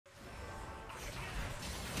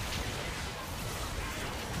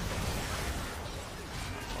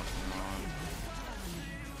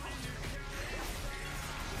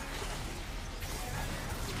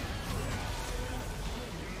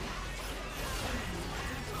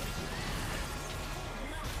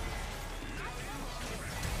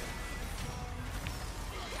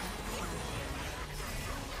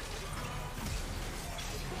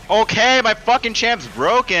Okay, my fucking champ's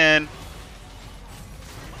broken.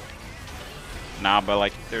 Nah, but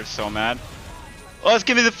like, they're so mad. Oh, let's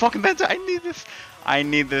give me the fucking penta. I need this. I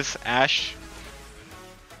need this, Ashe.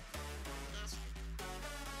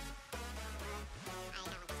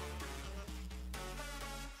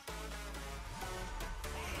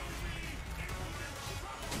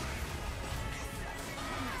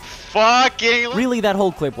 Fucking. Really, that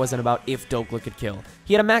whole clip wasn't about if Dhokla could kill.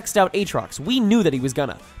 He had a maxed out Aatrox. We knew that he was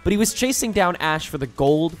gonna. But he was chasing down Ashe for the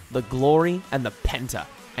gold, the glory, and the penta.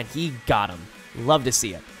 And he got him. Love to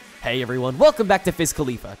see it. Hey everyone, welcome back to Fizz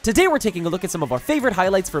Khalifa. Today we're taking a look at some of our favorite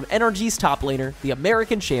highlights from NRG's top laner, the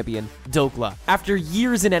American champion, Dhokla. After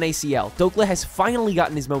years in NACL, Dhokla has finally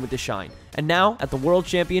gotten his moment to shine. And now, at the World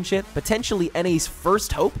Championship, potentially NA's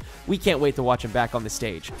first hope, we can't wait to watch him back on the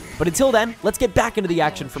stage. But until then, let's get back into the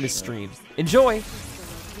action from his stream. Enjoy!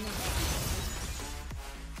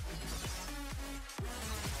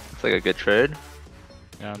 Looks like a good trade.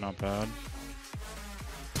 Yeah, not bad.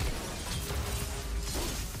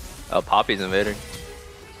 Oh, Poppy's invading.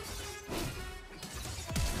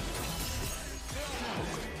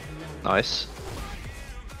 Nice.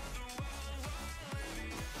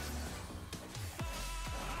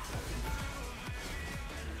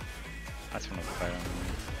 That's one of the fight on me.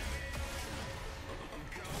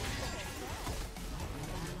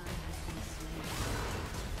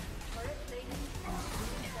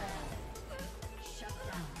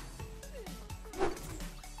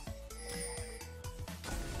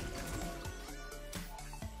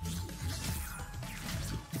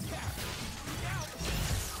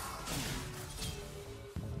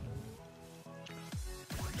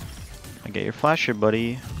 Get your flasher,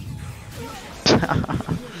 buddy.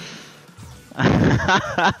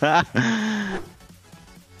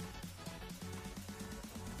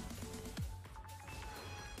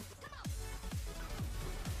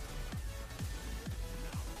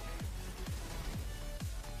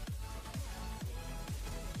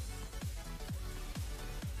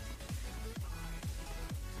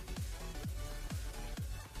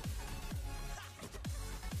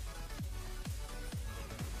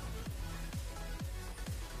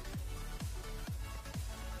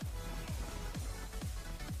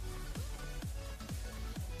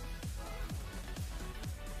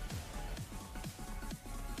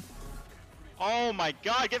 Oh my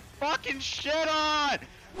god, get fucking shit on!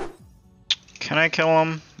 Can I kill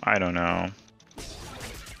him? I don't know.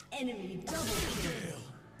 Enemy double kill.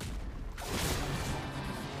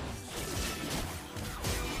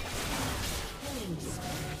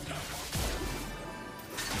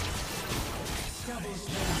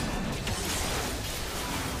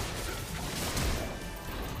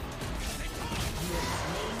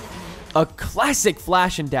 A classic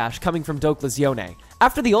flash and dash coming from Dhokla's Yone.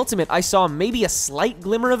 After the ultimate, I saw maybe a slight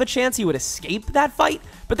glimmer of a chance he would escape that fight,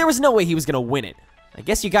 but there was no way he was gonna win it. I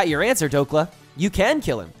guess you got your answer, Dhokla. You can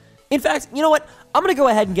kill him. In fact, you know what? I'm gonna go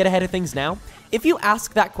ahead and get ahead of things now. If you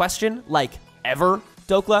ask that question, like, ever,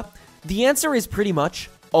 Dhokla, the answer is pretty much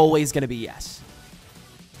always gonna be yes.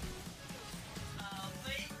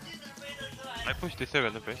 I pushed this area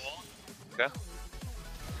a little bit. Okay.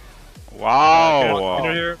 Wow!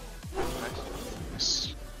 Here.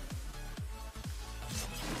 Nice.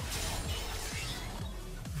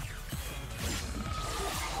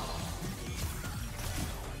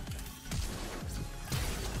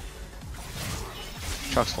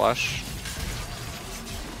 Chuck's flash.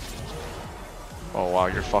 Oh wow,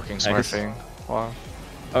 you're fucking smurfing. Wow.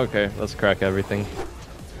 Okay, let's crack everything.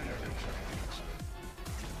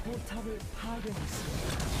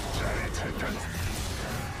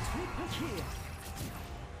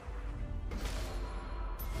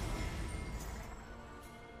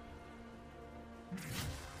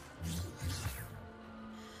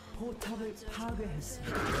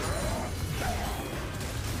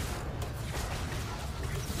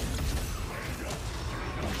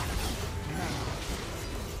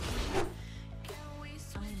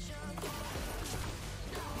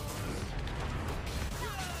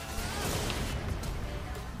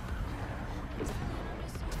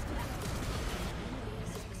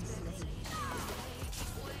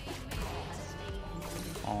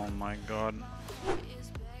 Oh my god.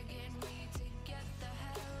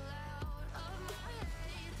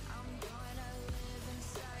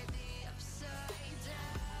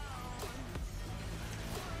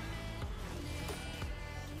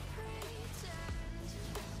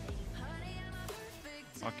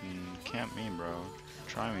 Fucking camp me, bro.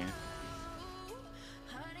 Try me.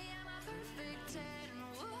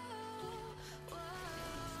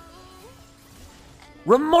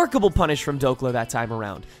 Remarkable punish from Dhokla that time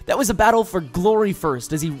around. That was a battle for glory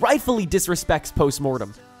first, as he rightfully disrespects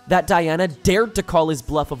post-mortem. That Diana dared to call his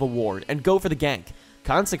bluff of a ward and go for the gank.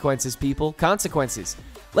 Consequences, people, consequences.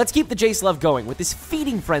 Let's keep the Jayce love going with this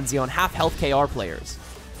feeding frenzy on half-health KR players.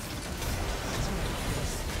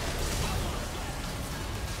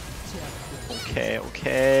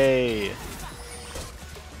 Okay.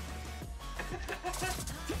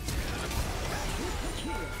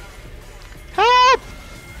 Help!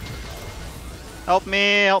 Help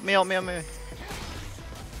me.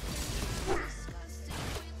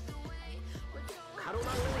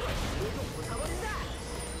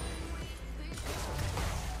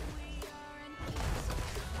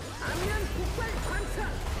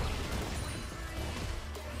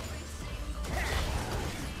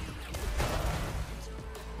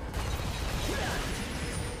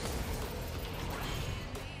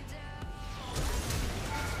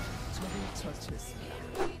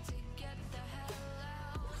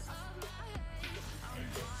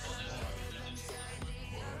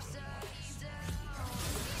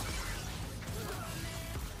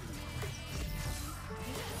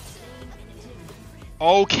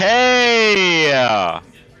 Okay.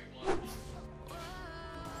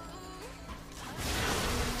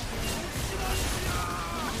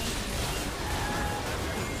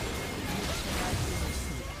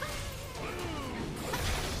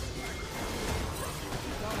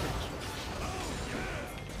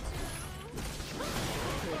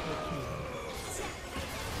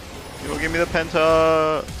 You'll give me the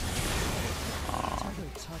penta.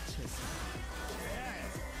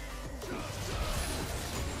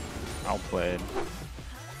 Outplayed.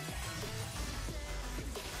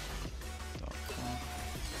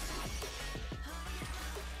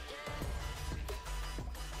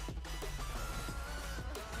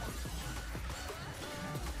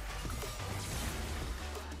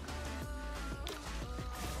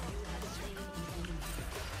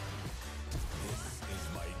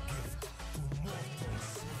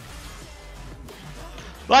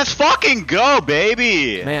 Let's fucking go,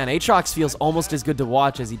 baby! Man, Aatrox feels almost as good to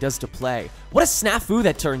watch as he does to play. What a snafu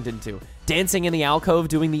that turned into. Dancing in the alcove,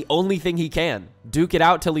 doing the only thing he can. Duke it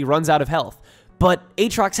out till he runs out of health. But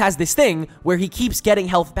Aatrox has this thing where he keeps getting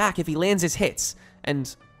health back if he lands his hits.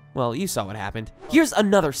 And, well, you saw what happened. Here's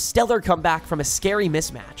another stellar comeback from a scary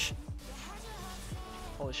mismatch.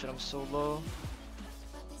 Holy shit, I'm so low.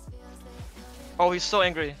 Oh, he's so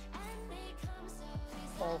angry.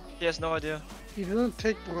 Oh, he has no idea. He didn't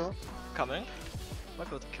take bro. Coming. Might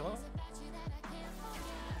be able to kill him.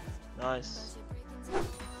 Nice.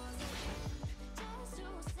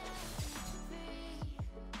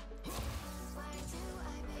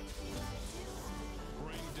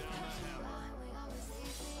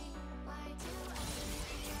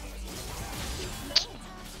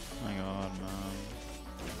 My god, man.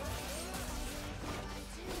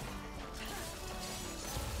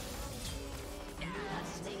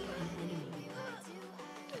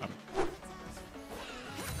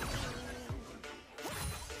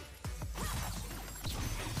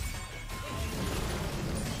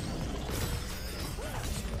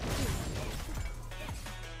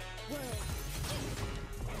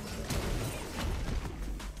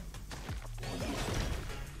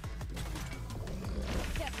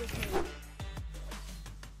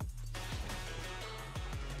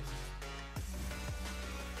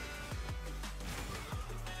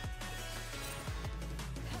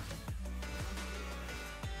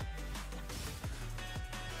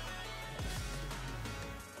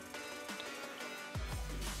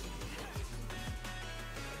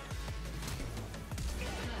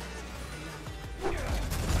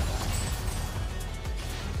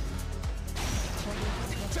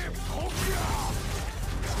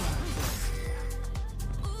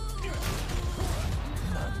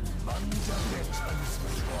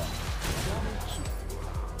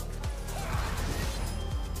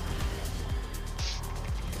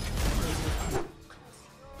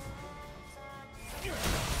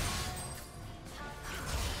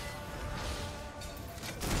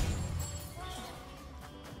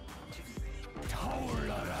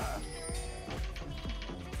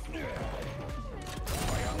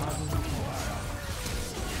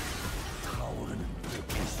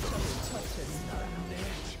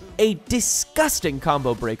 A disgusting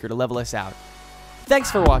combo breaker to level us out.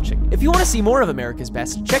 Thanks for watching. If you want to see more of America's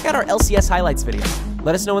Best, check out our LCS highlights video.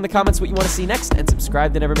 Let us know in the comments what you want to see next, and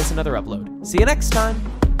subscribe to never miss another upload. See you next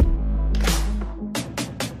time!